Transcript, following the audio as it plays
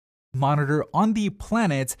monitor on the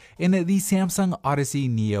planet in the Samsung Odyssey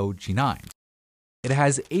Neo G9. It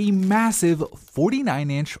has a massive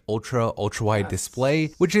 49-inch ultrawide display,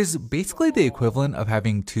 which is basically the equivalent of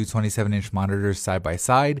having two 27-inch monitors side by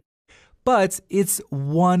side, but it's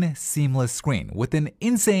one seamless screen with an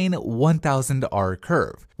insane 1000R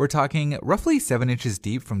curve. We're talking roughly 7 inches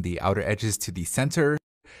deep from the outer edges to the center,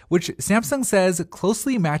 which Samsung says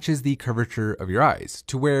closely matches the curvature of your eyes,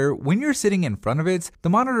 to where when you're sitting in front of it, the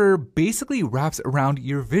monitor basically wraps around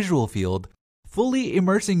your visual field, fully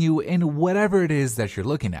immersing you in whatever it is that you're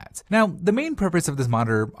looking at. Now, the main purpose of this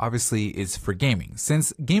monitor obviously is for gaming,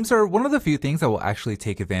 since games are one of the few things that will actually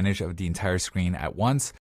take advantage of the entire screen at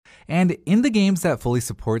once. And in the games that fully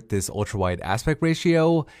support this ultra-wide aspect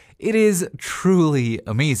ratio, it is truly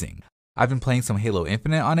amazing. I've been playing some Halo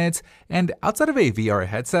Infinite on it, and outside of a VR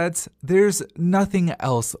headset, there's nothing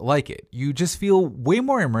else like it. You just feel way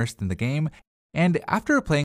more immersed in the game, and after playing